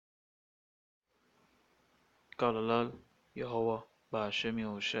Kalalal, Yahweh, Ba'ashem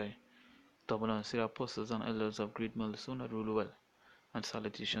Yahushai, double and Sir apostles and elders of great milestone that rule well, and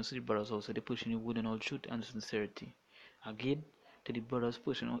salutations to the brothers also they pushing the word in all truth and sincerity. Again, to the brothers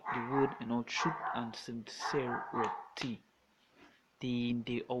pushing the word in all truth and sincerity, day in,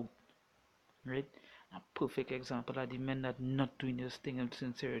 day out, right? A perfect example of the men that not doing this thing in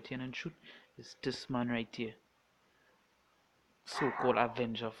sincerity and in truth is this man right here, so-called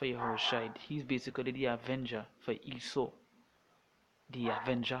avenger for Yahushai. He's basically the avenger for Esau, the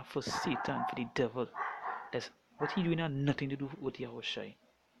avenger for Satan, for the devil. That's what he doing had nothing to do with Yahushai.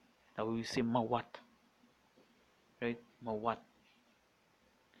 That we will say Mawat, right? Mawat.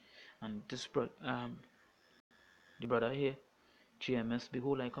 And this the brother here, GMS,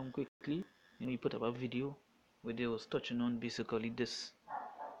 behold I come quickly. He put up a video where they was touching on basically this,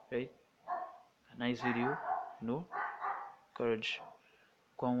 right? A nice video, courage.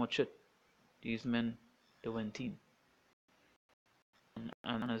 Go and watch it. These men, they went in.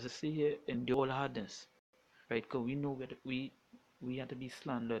 And as I see here, endure all hardness, right? Because we know that we had to be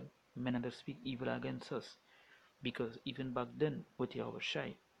slandered, men had to speak evil against us. Because even back then, with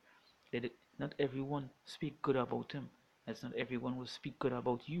Yahushai, not everyone speak good about him, as not everyone will speak good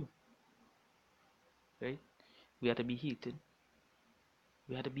about you, right? We had to be heated.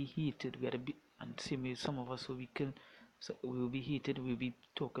 We had to be heated. We had to be, and same way some of us will be killed. So we will be heated. We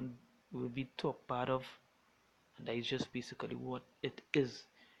will be talked bad of, and that is just basically what it is.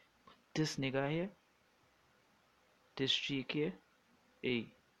 But this nigga here, this Jake here,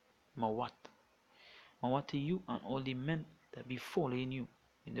 hey, Mawat. Mawat to you and all the men that be following you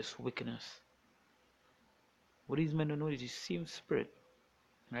in this wickedness. What these men don't know is the same spirit,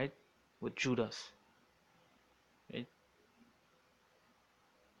 right? With Judas, right?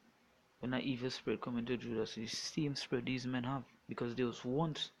 When that evil spirit come into Judas, the same spirit these men have, because they was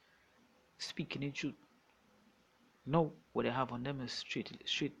once speaking the truth. Now what they have on them is straight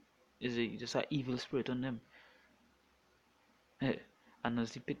is just an evil spirit on them. And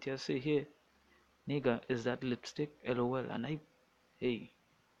as the picture say here, nigga is that lipstick, lol. And hey,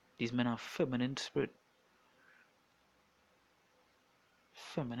 these men are feminine spirit,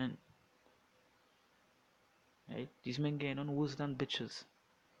 feminine, right? These men getting on worse than bitches.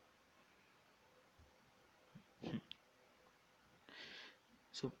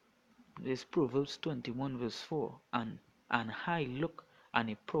 So there's Proverbs 21 verse 4, and an high look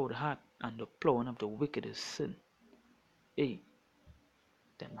and a proud heart and the plowing of the wicked is sin. Hey,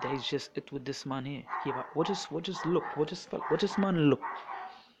 then that is just it with this man here. What is look? What is man look?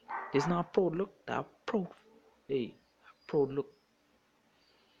 There's not a proud look, that proud. Hey, a proud look.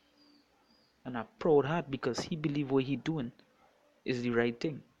 And a proud heart because he believe what he doing is the right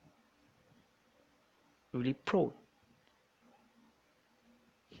thing. Really proud.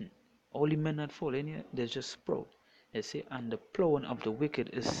 All the men that fall in here, they're just proud. They say, and the plowing of the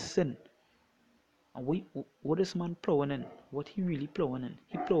wicked is sin. And what is man plowing in? What he really plowing in?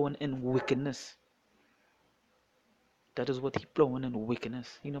 He plowing in wickedness. That is what he plowing in,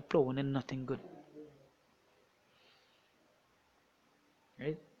 wickedness. He not plowing in nothing good.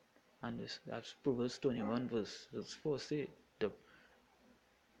 Right? And that's Proverbs 21 verse 4 say,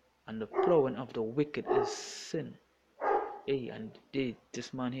 and the plowing of the wicked is sin. Hey, and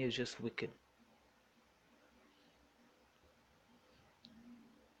this man here is just wicked.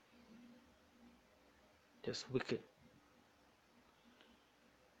 Just wicked.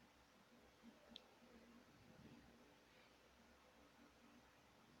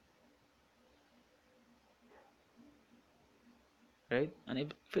 Right?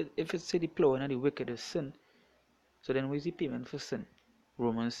 And if it say the plowing and the wicked is sin, so then what is the payment for sin?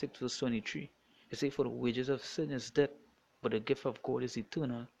 Romans 6 verse 23. It say, for the wages of sin is death, but the gift of God is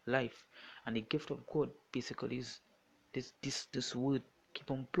eternal life. And the gift of God basically is this word keep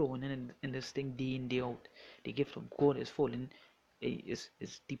on plowing in this thing day in, day out. The gift of God is falling, is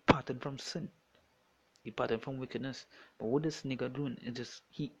departing from sin, departing from wickedness. But what this nigga doing is just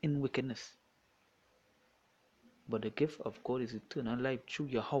he in wickedness. But the gift of God is eternal life through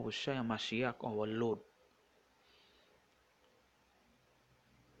Yahweh Shai Mashiach, our Lord.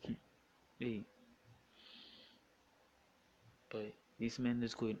 Hey, but this man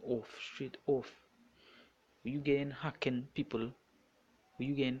is going off, straight off. You getting hacking people?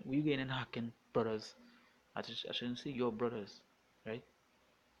 You getting hacking brothers? I shouldn't say your brothers, right?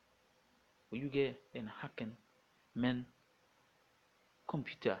 You get in hacking men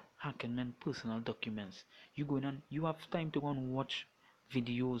computer, hacking men personal documents. You have time to go and watch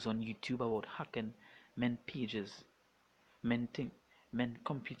videos on YouTube about hacking men pages, men thing, men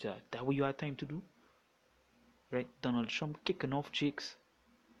computer. That what you have time to do, right? Donald Trump kicking off chicks,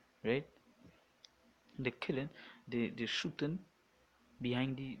 right? the killing, the shooting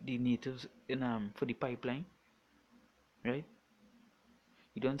behind the natives in for the pipeline, right?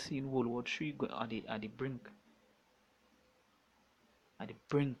 You don't see in World War III at the brink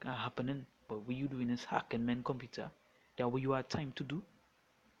are happening, but what you doing is hacking men computer. That what you have time to do.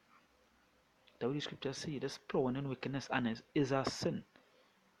 That what the scriptures say. This plowing and wickedness and it is a sin.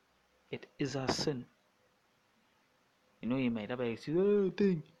 It is a sin. You know, you might have a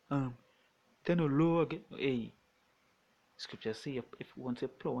thing, then a law again. Hey, scriptures say if you want to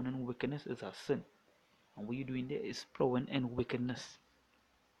plowing and wickedness is a sin, and what you doing there is plowing and wickedness.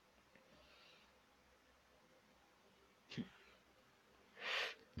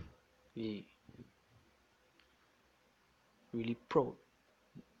 Yeah, really proud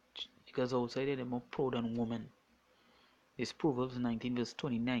because outside there they're more proud than women. It's Proverbs 19 verse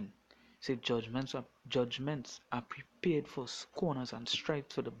 29. Say judgments are prepared for scorners and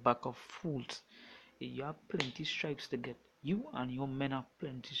stripes for the back of fools. You have plenty stripes to get. You and your men have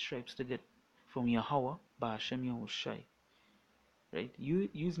plenty stripes to get from Yahweh by Hashem Yahushai. Right?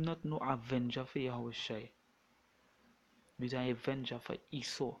 You's not no avenger for Yahushai. You're an avenger for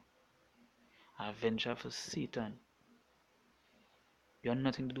Esau. An avenger for Satan. You have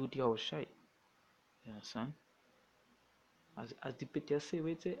nothing to do with Yahushai. You understand? As the picture say,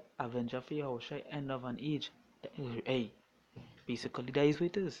 wait, say, avenger for Yahushai, end of an age. Hey, basically that is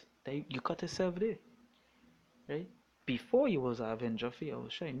what it is. That you cut yourself there. Right? Before he was an avenger for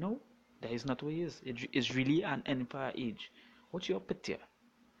Yahushai. No, that is not what he is. It's really an empire age. What's your picture?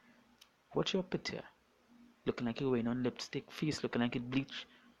 What's your picture? Looking like you're wearing on lipstick, face looking like it bleached.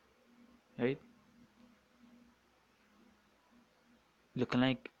 Right? Looking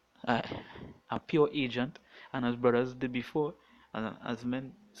like a pure agent, and as brothers did before, and as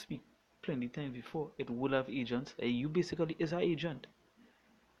men speak plenty times before, it will have agents. You basically is an agent,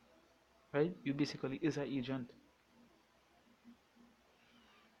 right? You basically is an agent.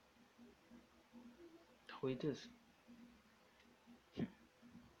 That's how it is,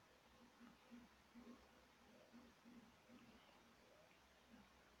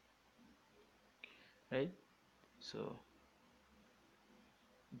 right? So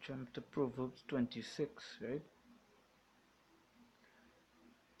jump to Proverbs 26, right?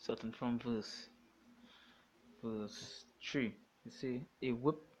 Starting from verse 3. You see, a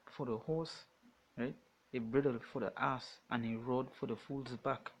whip for the horse, right? A bridle for the ass, and a rod for the fool's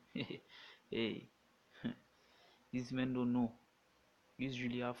back. Hey, these men don't know. You's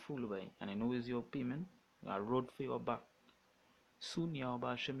really a fool, by, and I know it's your payment. A rod for your back. Soon Yahweh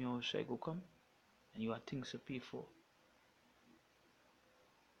Hashem Yahushai go come, and you have things to pay for.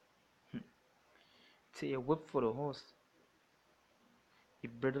 Say a whip for the horse, a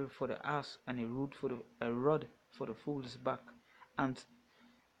bridle for the ass, and a rod for the fool's back. And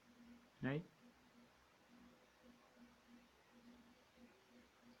right,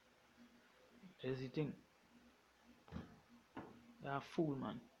 there's the thing. You're a fool,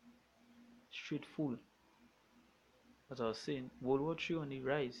 man. Straight fool. As I was saying, World War III on the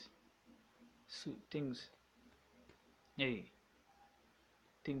rise. So hey,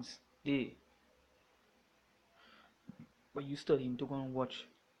 things they. But you studying to go and watch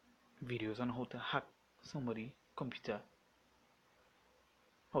videos on how to hack somebody computer,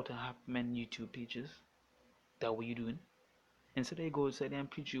 how to hack men YouTube pages. That what you doing? Instead of you go outside and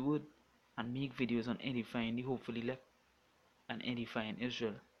preach your word and make videos on edifying the hopefully left and edifying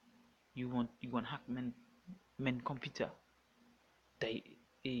Israel. You want hack men computer. They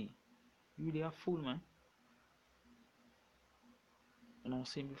hey, you really a fool, man. And I was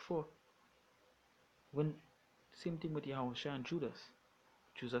saying before, when same thing with Yahushua and Judas.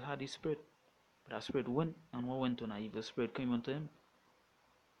 Judas had his spirit, but that spirit went, and what went on? A evil spirit came onto him.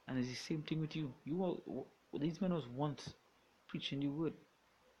 And it's the same thing with you. These men was once preaching the word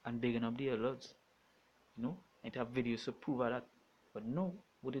and begging up their lords. You know, and have videos to prove that. But no,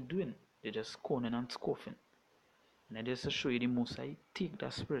 what they're doing, they're just scorning and scoffing. And that is to show you the Most High take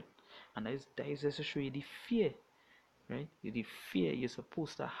that spirit. And that is just to show you the fear, right? The fear you're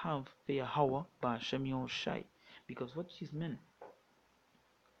supposed to have for Yahweh by Hashem Yahushai. Because what these men,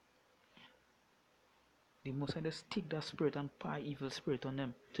 the Most High just take that spirit and pour evil spirit on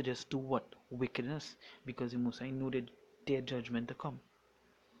them to just do what? Wickedness. Because the Most High know that their judgment to come.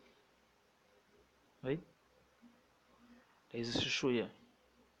 Right? That is just to show you.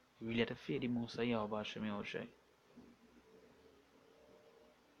 You really have to fear the Most High Yahweh Hashem Yahushai.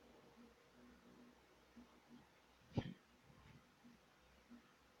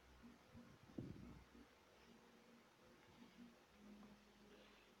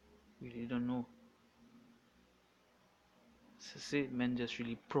 You really don't know. So say men just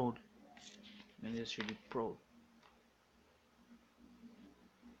really proud. Men just really proud.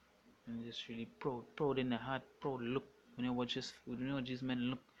 And just really proud in the heart, proud look. When you watch these men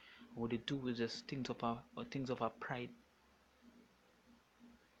look, what they do is just things of our pride.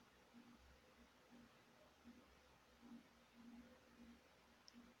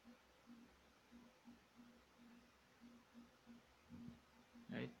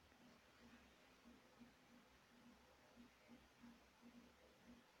 Right?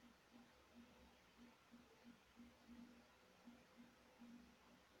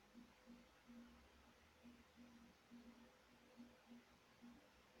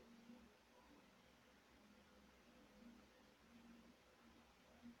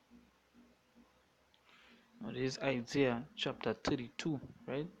 Now this is Isaiah chapter 32,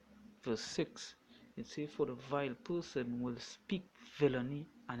 right? Verse 6. It says, "For the vile person will speak villainy,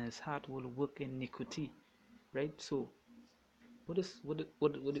 and his heart will work iniquity." Right? So, what is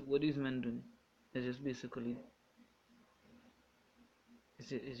man doing? It's just basically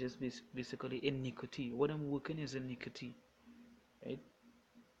basically iniquity. What I'm working is iniquity, right?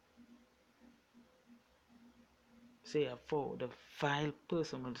 Say, for the vile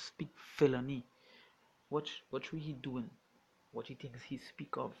person will speak villainy. What he doing? What he thinks he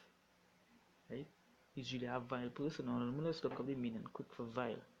speak of, right? He's really a vile person. Or let's look up the meaning quick for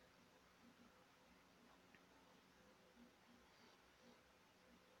vile.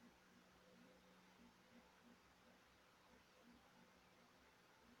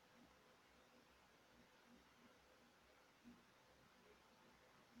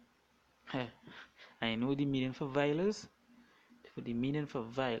 I know the meaning for vile is. For the meaning for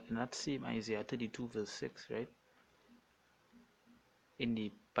vile, in that same Isaiah 32 verse 6, right? In the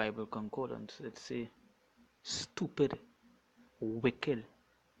Bible Concordance, it say stupid, wicked,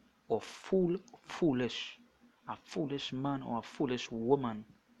 or foolish, a foolish man or a foolish woman,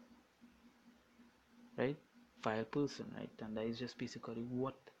 right? Vile person, right? And that is just basically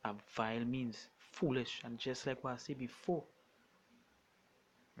what a vile means, foolish. And just like what I said before,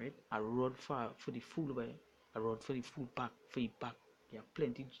 right? A rod for the fool, by a rod for the fool back for your back. There are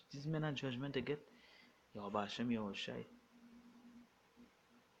plenty. These men are judgment to get. Your Basham, your shy.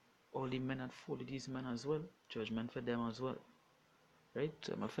 All the men that follow these men as well. Judgment for them as well. Right?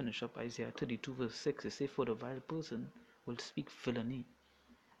 So I'm gonna finish up Isaiah 32 verse 6. It says, "For the vile person will speak villainy,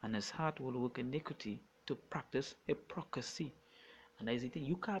 and his heart will work iniquity to practice hypocrisy." And that is the thing.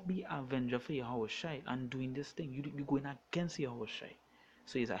 You can't be an avenger for your house and doing this thing. You're going against your house.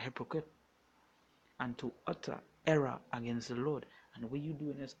 So he's a hypocrite. And to utter error against the Lord. And what you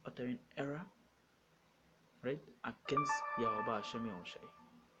doing is uttering error, right? Against Yahweh Hashem Yahushai.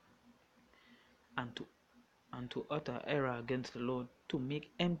 And to utter error against the Lord, to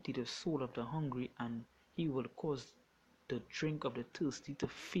make empty the soul of the hungry, and he will cause the drink of the thirsty to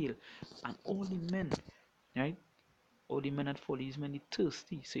fail. And all the men, right? All the men that follow these men, are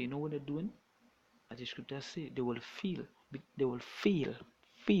thirsty. So you know what they're doing? As the scriptures say, they will fail.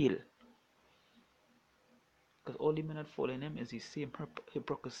 Because all the men that follow him is the same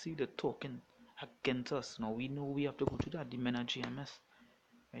hypocrisy, they're talking against us. Now we know we have to go to that, the men of GMS,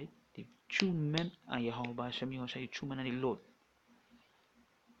 right? The true men are Yahweh Hashem Yahushua, the true men are the Lord.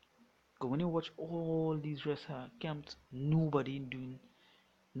 Because when you watch all these rest camps, nobody in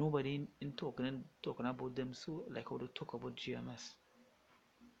talking about them so like how they talk about GMS.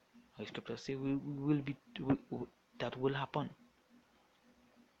 Like scripture say that will happen.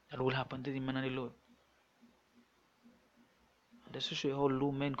 That will happen to the man of the Lord. And just to show you how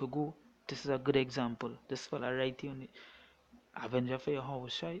low men could go, this is a good example. This fella right here on the Avenger for your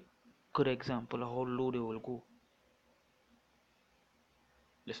house, right? Good example of how low they will go.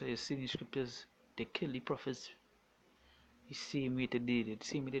 That's why you see in the scriptures, they kill the prophets the same way they did it, the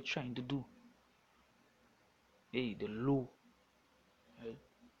same way they're trying to do. Hey, the low. Right?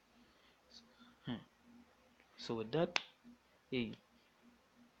 So with that, hey,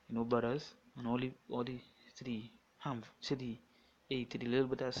 brothers, and all the to the to the to the little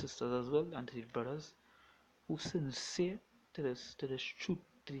bit of sisters as well, and to the brothers who sincere to this truth,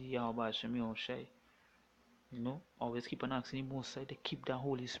 to the Yahweh Hashem Shai. Always keep on asking the Most High to keep that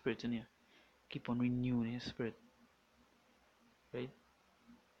Holy Spirit in you. Keep on renewing His Spirit, right?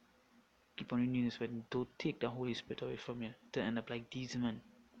 Keep on renewing His Spirit, and don't take the Holy Spirit away from you to end up like these men,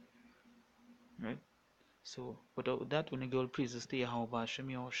 right? So without that, when the girl praises to Yahweh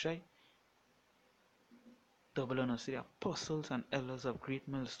Hashem Shai, double honors to the apostles and elders of Great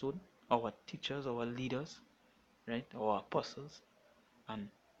Millstone, our teachers, our leaders, right? Our apostles, and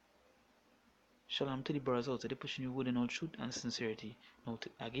shalom to the brothers out there pushing you word in all truth and sincerity. Now,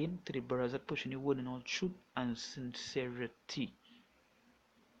 again, to the brothers that pushing you word in all truth and sincerity.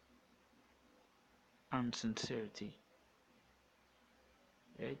 and sincerity.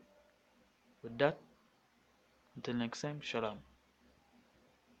 Right? With that, until next time, shalom.